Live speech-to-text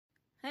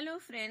Hello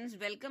friends,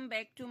 welcome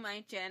back to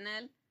my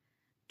channel.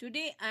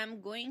 Today I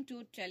am going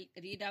to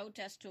read out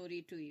a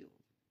story to you.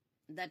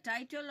 The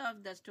title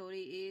of the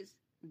story is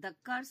The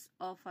Curse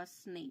of a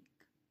Snake.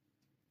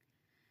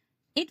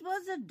 It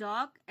was a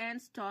dark and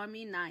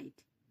stormy night.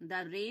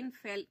 The rain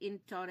fell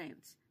in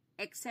torrents,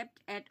 except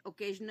at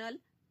occasional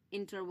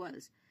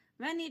intervals,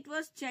 when it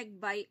was checked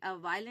by a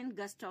violent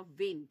gust of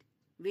wind,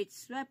 which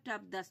swept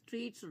up the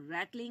streets,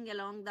 rattling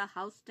along the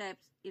house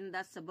steps in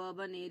the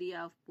suburban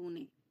area of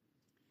Pune.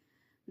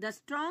 The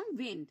strong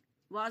wind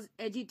was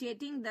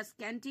agitating the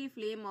scanty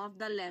flame of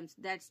the lamps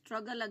that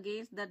struggled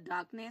against the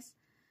darkness.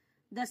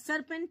 The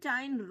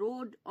serpentine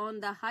road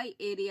on the high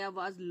area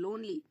was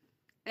lonely,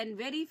 and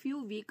very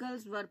few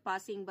vehicles were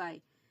passing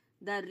by.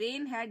 The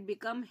rain had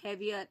become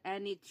heavier,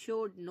 and it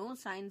showed no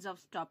signs of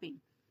stopping.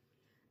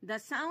 The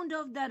sound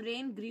of the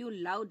rain grew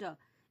louder.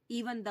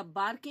 Even the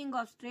barking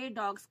of stray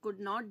dogs could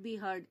not be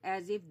heard,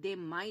 as if they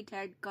might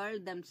have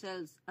curled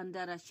themselves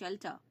under a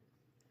shelter.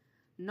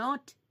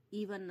 Not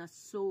even a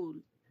soul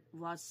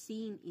was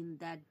seen in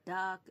that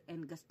dark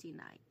and gusty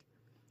night.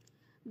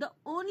 The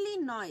only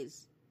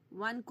noise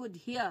one could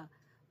hear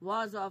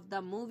was of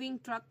the moving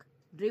truck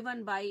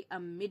driven by a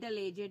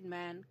middle-aged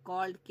man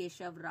called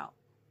Keshav Rao.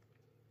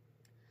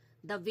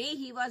 The way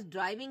he was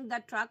driving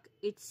the truck,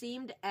 it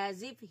seemed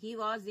as if he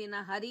was in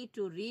a hurry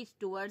to reach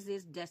towards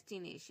his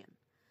destination.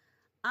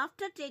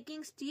 After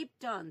taking steep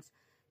turns,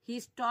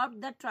 he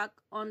stopped the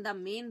truck on the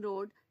main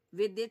road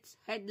with its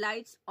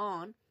headlights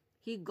on.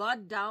 He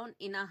got down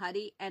in a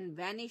hurry and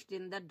vanished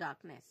in the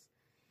darkness.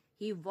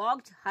 He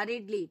walked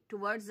hurriedly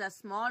towards a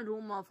small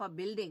room of a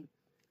building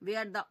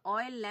where the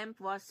oil lamp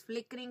was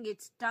flickering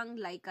its tongue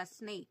like a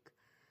snake.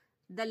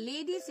 The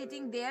lady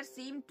sitting there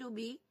seemed to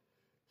be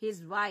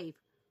his wife,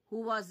 who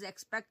was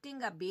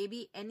expecting a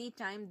baby any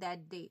time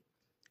that day.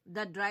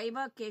 The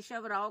driver,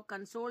 Keshav Rao,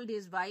 consoled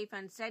his wife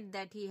and said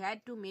that he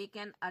had to make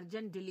an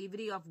urgent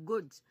delivery of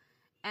goods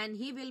and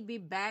he will be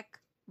back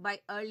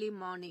by early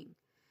morning.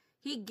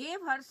 He gave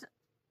her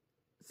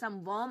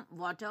some warm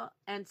water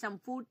and some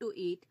food to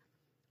eat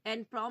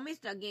and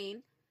promised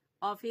again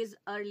of his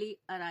early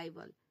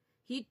arrival.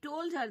 He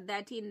told her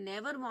that he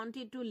never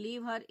wanted to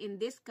leave her in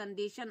this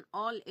condition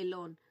all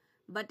alone,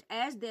 but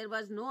as there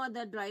was no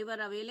other driver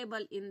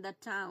available in the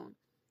town,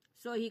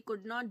 so he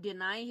could not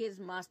deny his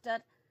master.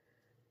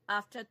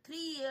 After 3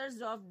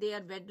 years of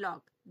their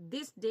wedlock,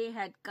 this day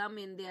had come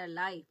in their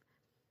life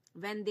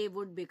when they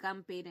would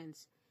become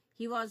parents.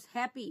 He was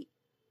happy,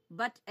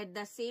 but at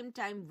the same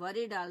time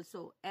worried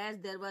also, as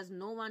there was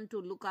no one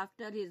to look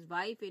after his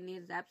wife in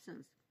his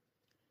absence.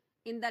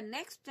 In the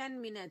next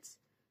 10 minutes,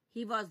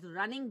 he was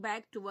running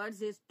back towards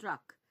his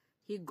truck.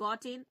 He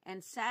got in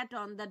and sat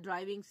on the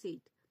driving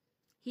seat.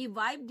 He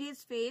wiped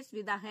his face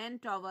with a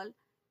hand towel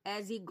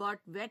as he got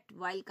wet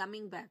while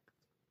coming back.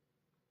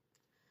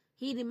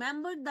 He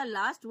remembered the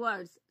last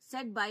words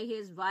said by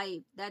his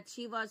wife, that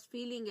she was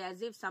feeling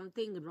as if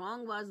something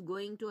wrong was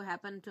going to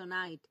happen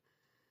tonight.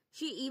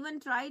 She even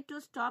tried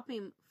to stop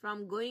him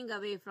from going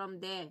away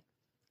from there.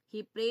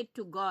 He prayed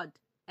to God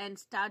and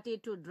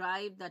started to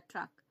drive the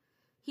truck.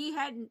 He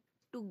had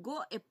to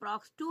go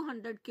approx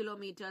 200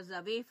 kilometers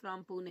away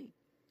from Pune.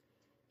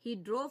 He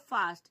drove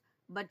fast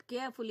but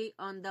carefully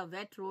on the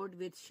wet road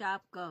with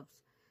sharp curves.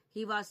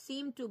 He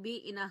seemed to be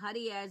in a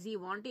hurry as he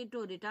wanted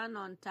to return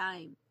on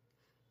time.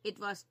 It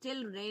was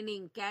still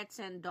raining cats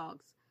and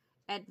dogs.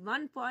 At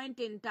one point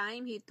in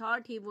time he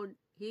thought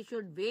he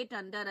should wait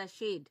under a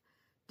shade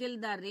till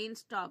the rain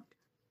stopped,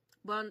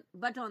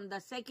 but on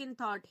the second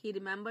thought he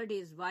remembered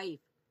his wife.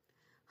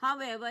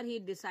 However, he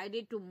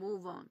decided to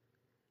move on.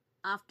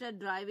 After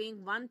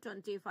driving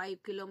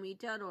 125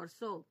 kilometers or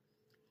so,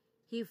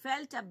 he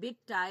felt a bit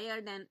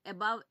tired, and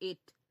above it,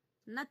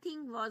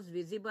 nothing was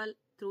visible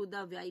through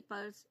the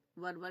wipers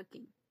were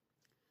working.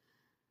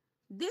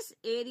 This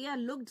area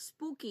looked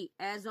spooky,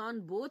 as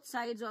on both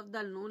sides of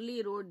the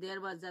lonely road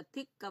there was a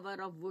thick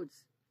cover of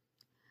woods.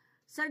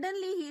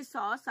 Suddenly he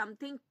saw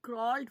something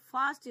crawled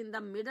fast in the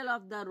middle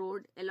of the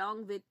road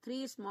along with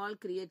 3 small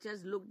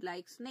creatures looked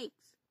like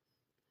snakes.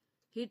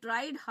 He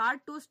tried hard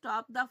to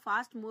stop the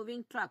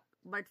fast-moving truck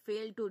but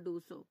failed to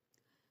do so.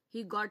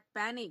 He got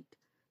panicked.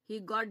 He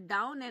got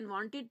down and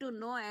wanted to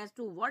know as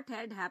to what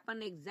had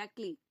happened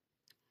exactly.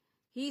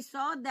 He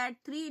saw that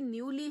 3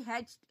 newly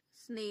hatched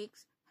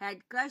snakes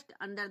had crushed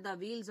under the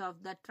wheels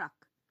of the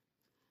truck,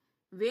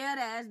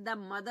 whereas the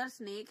mother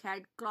snake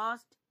had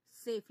crossed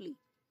safely.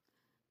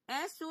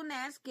 As soon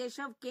as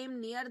Keshav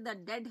came near the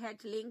dead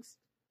hatchlings,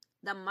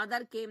 the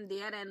mother came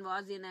there and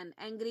was in an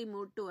angry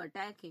mood to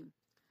attack him.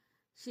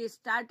 She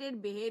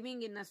started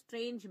behaving in a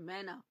strange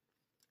manner.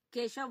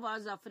 Keshav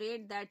was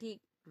afraid that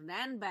he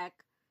ran back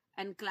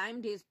and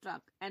climbed his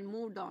truck and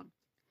moved on.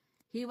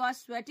 He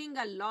was sweating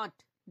a lot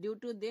due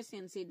to this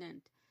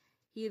incident.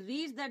 He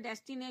reached the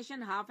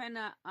destination half an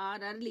hour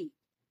early.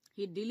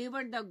 He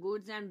delivered the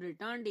goods and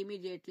returned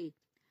immediately.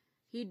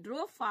 He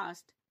drove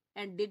fast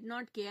and did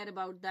not care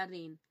about the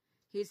rain.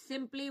 He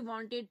simply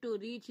wanted to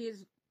reach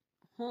his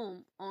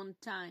home on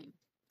time.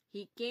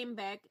 He came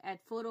back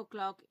at 4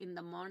 o'clock in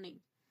the morning.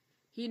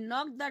 He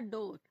knocked the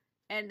door,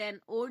 and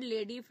an old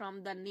lady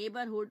from the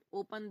neighborhood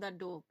opened the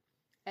door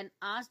and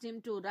asked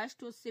him to rush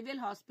to civil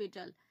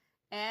hospital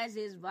as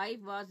his wife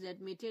was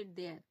admitted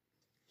there.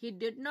 He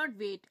did not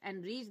wait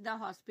and reached the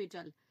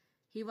hospital.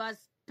 He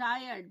was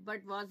tired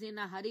but was in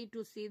a hurry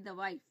to see the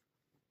wife.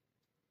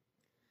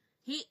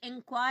 He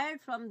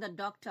inquired from the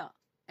doctor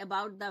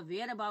about the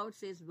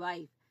whereabouts of his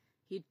wife.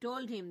 He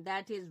told him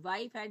that his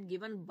wife had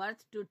given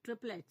birth to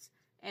triplets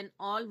and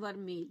all were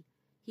male.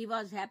 He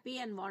was happy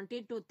and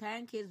wanted to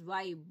thank his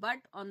wife, but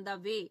on the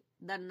way,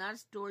 the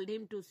nurse told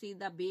him to see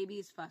the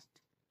babies first.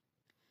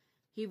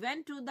 He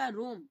went to the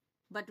room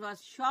but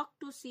was shocked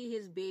to see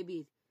his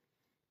babies.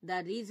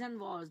 The reason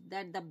was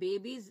that the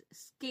baby's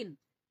skin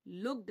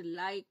looked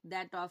like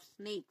that of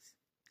snakes,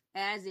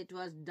 as it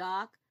was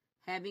dark,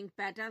 having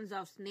patterns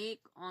of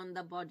snake on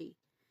the body.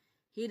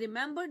 He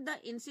remembered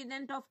the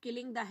incident of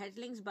killing the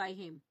hatchlings by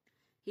him.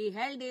 He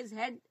held his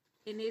head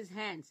in his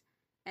hands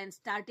and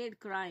started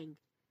crying.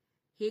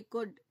 He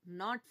could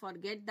not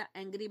forget the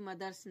angry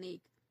mother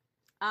snake.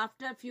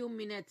 After a few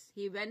minutes,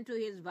 he went to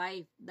his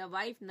wife. The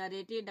wife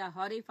narrated a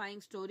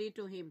horrifying story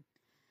to him,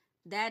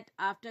 that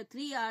after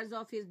 3 hours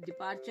of his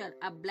departure,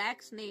 a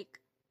black snake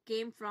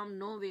came from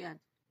nowhere.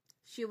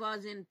 She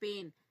was in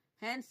pain,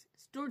 hence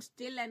stood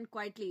still and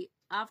quietly.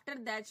 After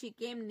that, she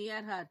came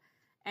near her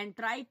and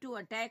tried to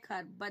attack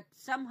her, but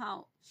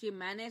somehow she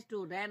managed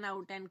to run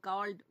out and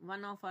called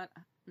one of her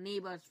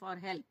neighbors for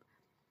help.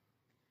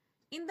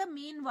 In the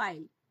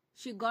meanwhile,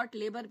 she got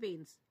labor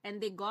pains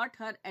and they got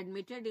her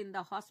admitted in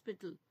the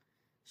hospital.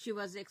 She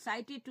was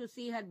excited to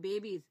see her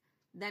babies.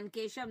 Then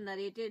Keshav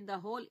narrated the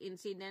whole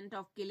incident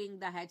of killing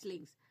the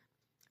hatchlings.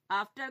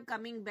 After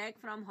coming back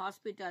from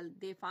hospital,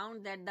 they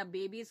found that the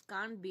babies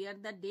can't bear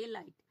the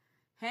daylight.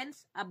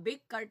 Hence, a big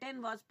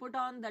curtain was put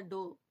on the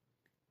door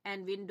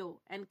and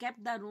window and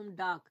kept the room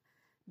dark.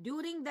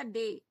 During the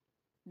day,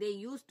 they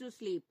used to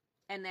sleep,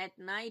 and at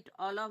night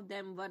all of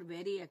them were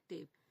very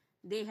active.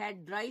 They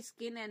had dry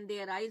skin and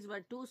their eyes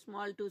were too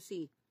small to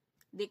see.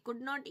 They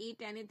could not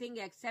eat anything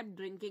except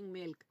drinking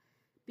milk.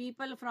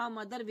 People from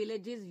other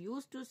villages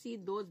used to see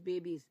those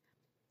babies.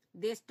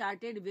 They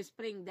started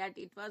whispering that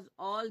it was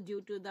all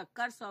due to the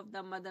curse of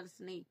the mother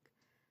snake.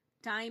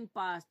 Time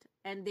passed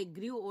and they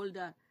grew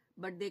older,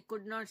 but they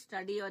could not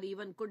study or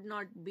even could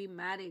not be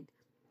married.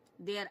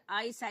 Their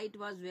eyesight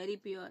was very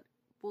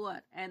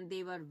poor and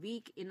they were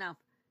weak enough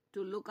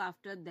to look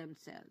after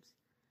themselves.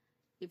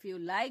 If you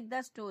like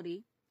the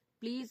story,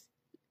 please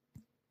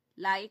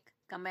like,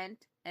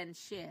 comment and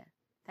share.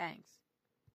 Thanks.